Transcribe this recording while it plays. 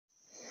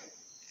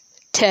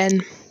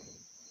10.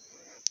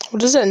 What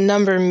does that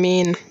number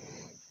mean?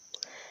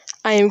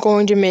 I am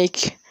going to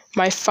make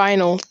my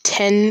final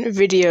 10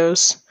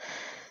 videos.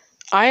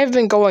 I have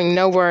been going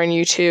nowhere on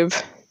YouTube,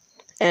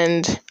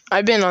 and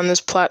I've been on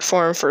this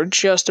platform for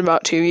just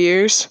about 2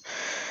 years,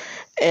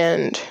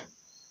 and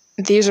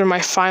these are my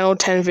final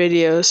 10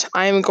 videos.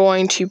 I am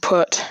going to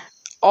put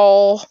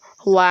all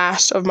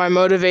last of my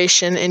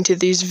motivation into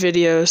these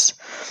videos.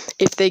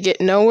 If they get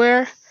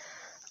nowhere,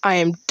 I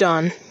am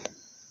done.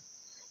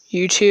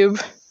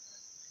 YouTube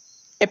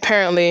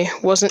apparently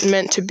wasn't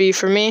meant to be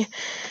for me,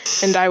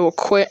 and I will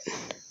quit,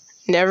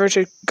 never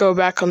to go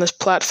back on this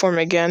platform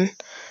again,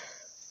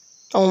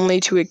 only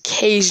to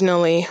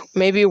occasionally,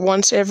 maybe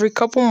once every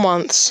couple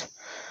months,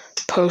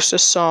 post a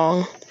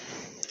song.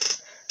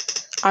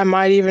 I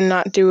might even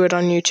not do it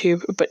on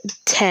YouTube, but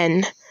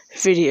 10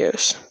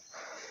 videos,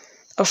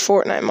 a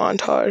Fortnite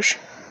montage,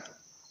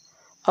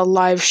 a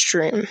live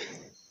stream,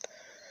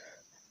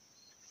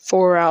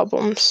 4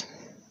 albums.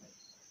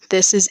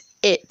 This is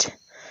it.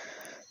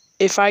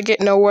 If I get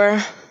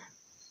nowhere,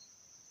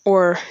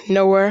 or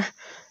nowhere,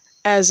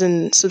 as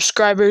in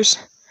subscribers,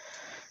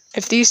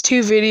 if these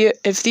 10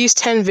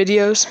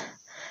 videos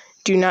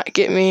do not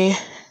get me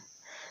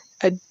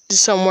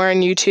somewhere on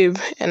YouTube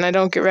and I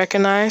don't get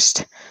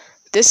recognized,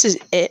 this is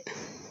it.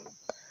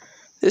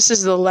 This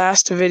is the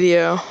last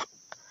video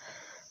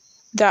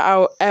that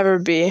I'll ever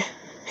be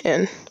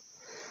in.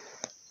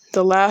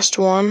 The last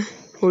one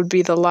would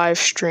be the live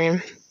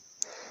stream.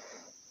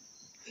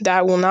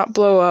 That will not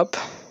blow up,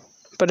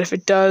 but if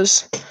it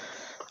does,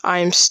 I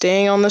am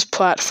staying on this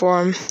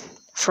platform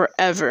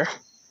forever.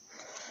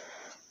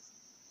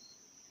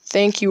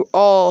 Thank you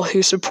all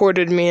who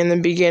supported me in the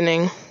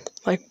beginning,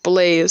 like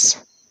Blaze,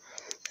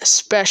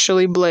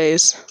 especially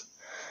Blaze.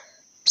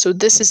 So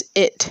this is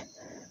it.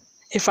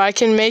 If I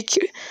can make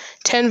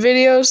 10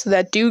 videos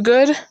that do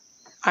good,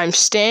 I'm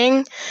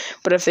staying,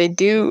 but if they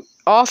do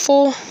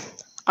awful,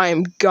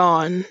 I'm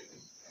gone.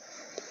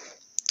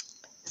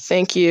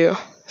 Thank you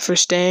for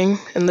staying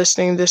and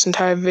listening to this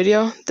entire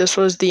video. This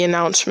was the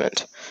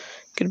announcement.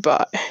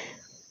 Goodbye.